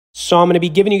So I'm going to be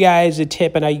giving you guys a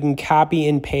tip on how you can copy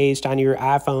and paste on your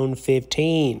iPhone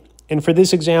 15. And for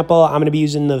this example, I'm going to be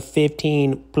using the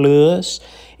 15 Plus,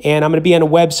 and I'm going to be on a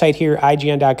website here,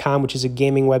 IGN.com, which is a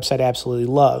gaming website I absolutely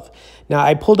love. Now,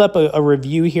 I pulled up a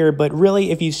review here, but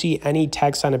really, if you see any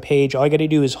text on a page, all you got to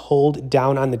do is hold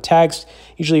down on the text,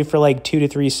 usually for like 2 to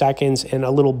 3 seconds, and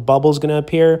a little bubble is going to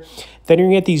appear. Then you're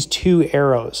going to get these 2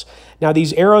 arrows. Now,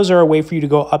 these arrows are a way for you to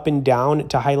go up and down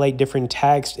to highlight different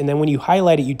text, and then when you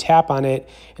highlight it, you tap on it,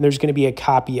 and there's going to be a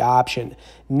copy option.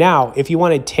 Now, if you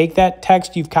want to take that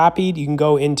text you've copied, you can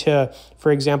go into,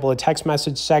 for example, a text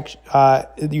message section,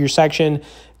 your section,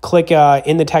 click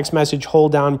in the text message,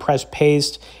 hold down, press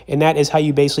paste, and that is how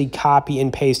you basically copy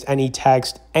and paste any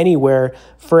text anywhere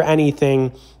for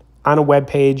anything on a web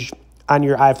page on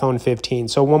your iPhone 15.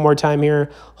 So one more time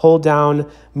here, hold down,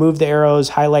 move the arrows,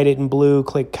 highlight it in blue,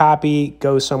 click copy,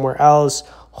 go somewhere else,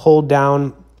 hold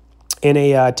down. In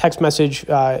a text message,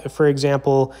 for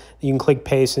example, you can click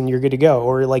paste and you're good to go,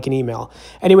 or like an email.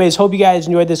 Anyways, hope you guys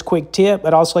enjoyed this quick tip.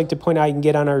 I'd also like to point out you can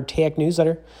get on our Tech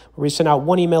newsletter, where we send out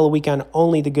 1 email a week on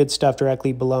only the good stuff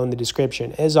directly below in the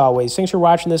description. As always, thanks for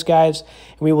watching this, guys,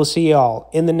 and we will see you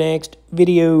all in the next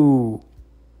video.